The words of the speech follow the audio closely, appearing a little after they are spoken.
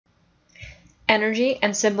Energy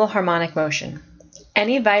and simple harmonic motion.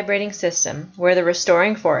 Any vibrating system where the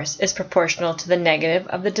restoring force is proportional to the negative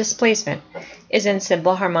of the displacement is in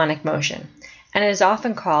simple harmonic motion, and is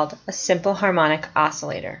often called a simple harmonic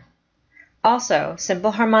oscillator. Also,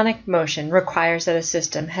 simple harmonic motion requires that a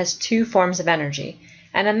system has two forms of energy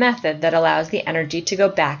and a method that allows the energy to go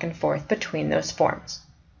back and forth between those forms.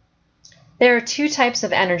 There are two types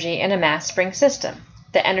of energy in a mass spring system.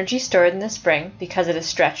 The energy stored in the spring, because it is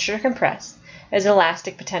stretched or compressed, is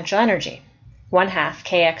elastic potential energy, 1/2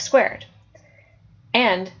 kx squared.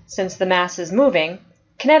 And, since the mass is moving,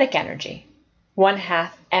 kinetic energy,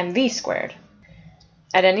 1/2 mv squared.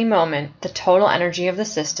 At any moment, the total energy of the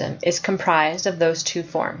system is comprised of those two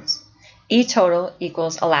forms. E total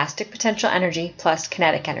equals elastic potential energy plus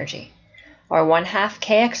kinetic energy, or 1/2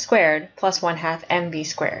 kx squared plus 1/2 mv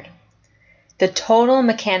squared. The total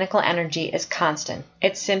mechanical energy is constant.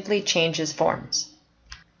 It simply changes forms.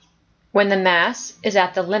 When the mass is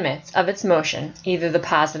at the limits of its motion, either the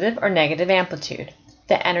positive or negative amplitude,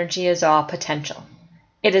 the energy is all potential.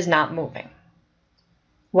 It is not moving.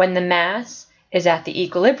 When the mass is at the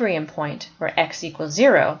equilibrium point, where x equals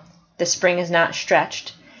 0, the spring is not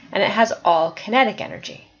stretched, and it has all kinetic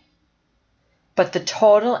energy. But the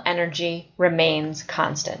total energy remains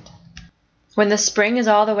constant. When the spring is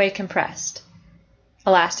all the way compressed,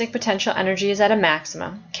 elastic potential energy is at a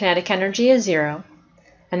maximum, kinetic energy is 0,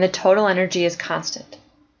 and the total energy is constant.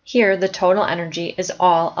 Here, the total energy is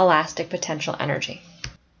all elastic potential energy.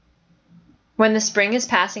 When the spring is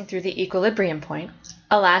passing through the equilibrium point,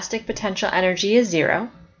 elastic potential energy is 0,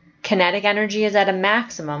 kinetic energy is at a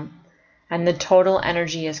maximum, and the total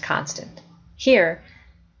energy is constant. Here,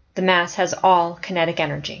 the mass has all kinetic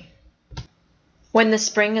energy. When the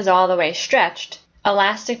spring is all the way stretched,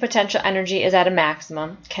 elastic potential energy is at a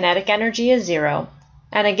maximum, kinetic energy is 0,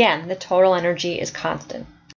 and again, the total energy is constant.